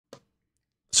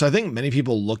So I think many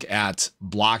people look at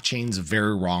blockchains a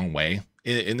very wrong way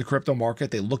in the crypto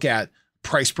market. They look at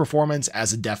price performance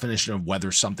as a definition of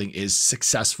whether something is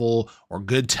successful or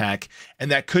good tech,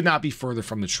 and that could not be further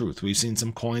from the truth. We've seen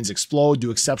some coins explode, do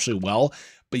exceptionally well,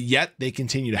 but yet they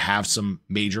continue to have some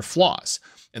major flaws.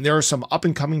 And there are some up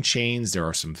and coming chains. There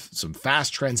are some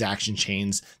fast transaction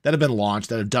chains that have been launched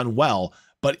that have done well.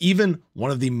 But even one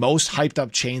of the most hyped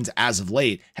up chains as of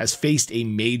late has faced a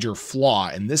major flaw.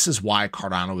 And this is why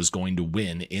Cardano is going to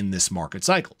win in this market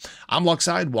cycle. I'm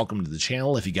Luckside. Welcome to the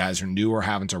channel. If you guys are new or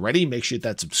haven't already, make sure you hit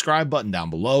that subscribe button down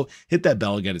below. Hit that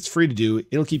bell again. It's free to do.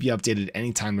 It'll keep you updated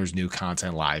anytime there's new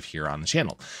content live here on the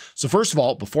channel. So first of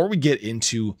all, before we get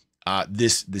into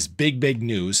this big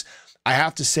news, I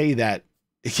have to say that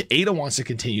ADA wants to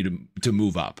continue to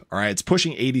move up. All right. It's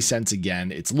pushing 80 cents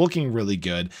again. It's looking really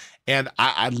good. And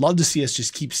I'd love to see us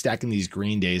just keep stacking these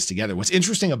green days together. What's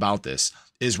interesting about this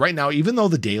is right now, even though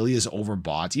the daily is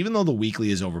overbought, even though the weekly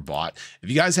is overbought, if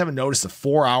you guys haven't noticed, the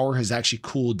 4 hour has actually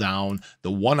cooled down.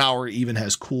 The 1 hour even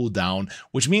has cooled down,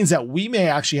 which means that we may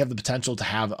actually have the potential to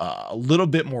have a little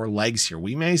bit more legs here.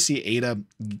 We may see ADA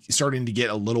starting to get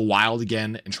a little wild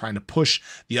again and trying to push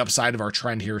the upside of our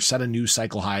trend here, set a new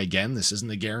cycle high again. This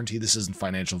isn't a guarantee. This isn't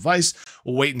financial advice.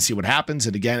 We'll wait and see what happens.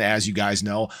 And again, as you guys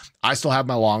know, I still have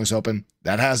my longs open.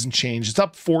 That hasn't changed. It's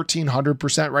up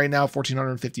 1,400% right now,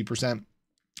 1,450%.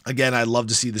 Again, I'd love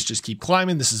to see this just keep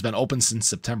climbing. This has been open since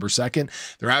September 2nd.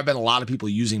 There have been a lot of people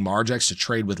using Margex to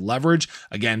trade with leverage.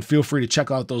 Again, feel free to check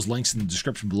out those links in the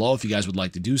description below if you guys would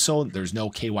like to do so. There's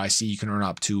no KYC. You can earn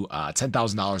up to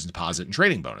 $10,000 in deposit and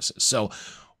trading bonuses. So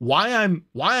why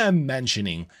I'm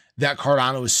mentioning that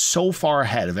Cardano is so far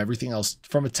ahead of everything else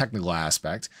from a technical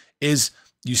aspect is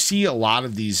you see a lot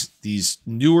of these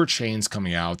newer chains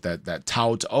coming out that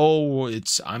tout, oh,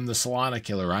 I'm the Solana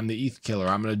killer, I'm the ETH killer,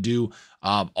 I'm going to do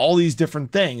all these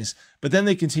different things, but then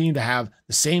they continue to have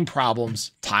the same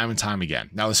problems time and time again.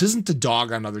 Now, this isn't to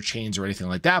dog on other chains or anything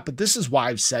like that, but this is why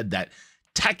I've said that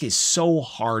tech is so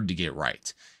hard to get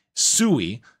right.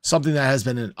 Sui, something that has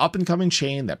been an up and coming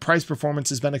chain, that price performance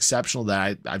has been exceptional,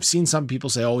 that I've seen some people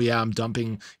say, oh yeah, I'm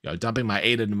dumping my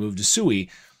ADA to move to Sui.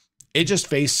 It just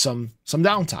faced some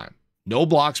downtime. No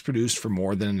blocks produced for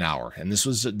more than an hour. And this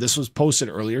was posted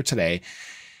earlier today.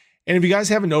 And if you guys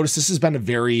haven't noticed, this has been a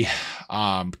very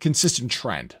consistent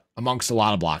trend amongst a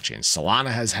lot of blockchains.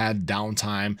 Solana has had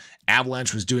downtime.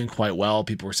 Avalanche was doing quite well.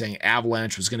 People were saying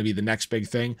Avalanche was going to be the next big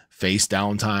thing. Face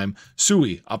downtime.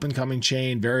 Sui, up and coming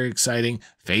chain, very exciting.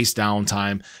 Face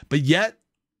downtime. But yet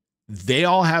they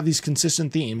all have these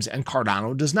consistent themes and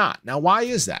Cardano does not. Now, why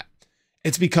is that?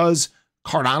 It's because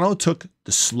Cardano took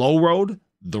the slow road,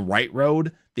 the right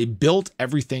road. They built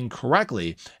everything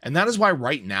correctly. And that is why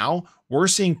right now we're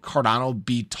seeing Cardano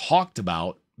being talked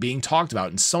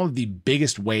about in some of the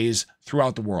biggest ways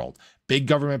throughout the world. Big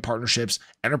government partnerships,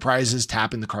 enterprises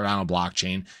tapping the Cardano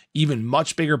blockchain, even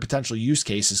much bigger potential use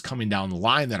cases coming down the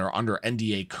line that are under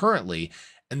NDA currently.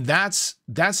 And that's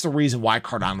the reason why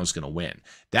Cardano is going to win.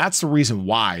 That's the reason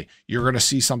why you're going to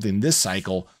see something this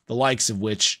cycle, the likes of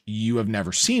which you have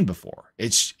never seen before.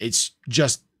 It's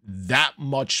just that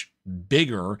much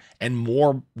bigger and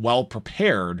more well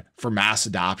prepared for mass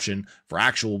adoption, for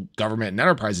actual government and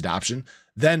enterprise adoption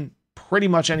than pretty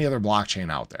much any other blockchain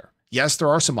out there. Yes, there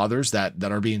are some others that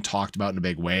are being talked about in a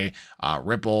big way.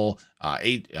 Ripple,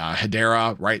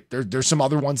 Hedera, right? There's some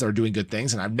other ones that are doing good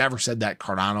things. And I've never said that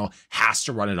Cardano has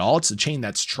to run it all. It's a chain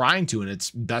that's trying to, and it's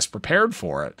best prepared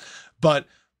for it. But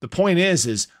the point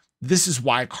is this is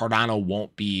why Cardano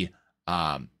won't be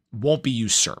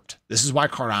usurped. This is why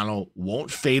Cardano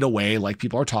won't fade away like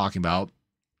people are talking about.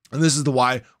 And this is the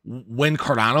why when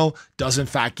Cardano does in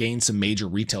fact gain some major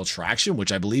retail traction,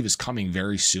 which I believe is coming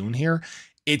very soon here,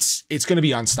 it's going to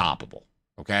be unstoppable.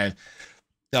 Okay.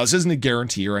 Now, this isn't a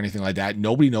guarantee or anything like that.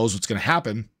 Nobody knows what's going to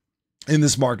happen in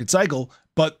this market cycle,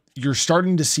 but you're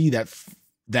starting to see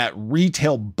that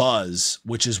retail buzz,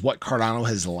 which is what Cardano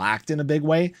has lacked in a big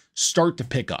way, start to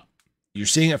pick up. You're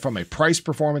seeing it from a price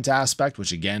performance aspect,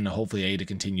 which again, hopefully ADA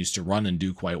continues to run and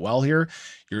do quite well here.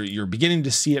 You're beginning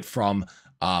to see it from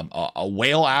a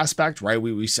whale aspect, right?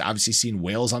 We've obviously seen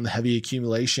whales on the heavy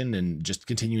accumulation and just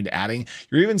continuing to adding.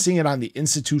 You're even seeing it on the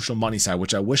institutional money side,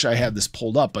 which I wish I had this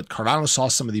pulled up, but Cardano saw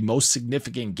some of the most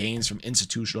significant gains from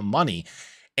institutional money.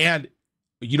 And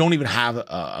you don't even have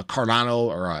a Cardano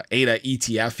or a ADA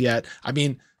ETF yet. I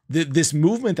mean, this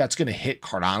movement that's going to hit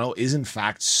Cardano is in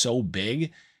fact so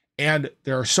big. And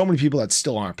there are so many people that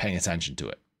still aren't paying attention to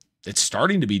it. it's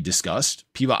starting to be discussed.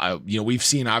 People, you know, we've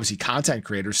seen obviously content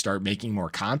creators start making more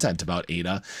content about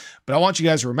ADA, but I want you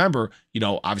guys to remember, you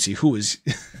know, obviously who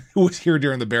was here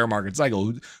during the bear market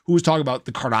cycle, who was talking about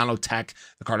the Cardano tech,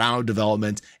 the Cardano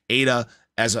development, ADA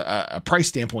as a price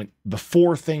standpoint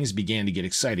before things began to get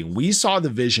exciting. We saw the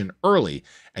vision early,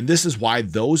 and this is why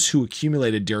those who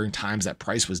accumulated during times that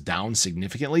price was down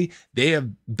significantly, they have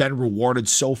been rewarded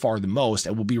so far the most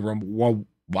and will be rewarded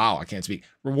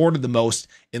the most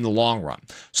in the long run.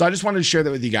 So I just wanted to share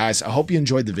that with you guys. I hope you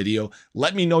enjoyed the video.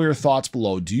 Let me know your thoughts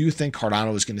below. Do you think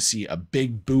Cardano is going to see a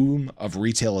big boom of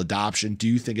retail adoption? Do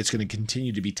you think it's going to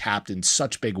continue to be tapped in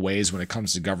such big ways when it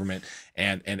comes to government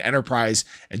and enterprise?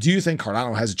 And do you think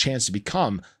Cardano has a chance to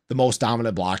become the most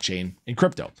dominant blockchain in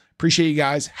crypto? Appreciate you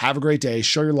guys. Have a great day.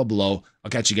 Show your love below.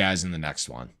 I'll catch you guys in the next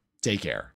one. Take care.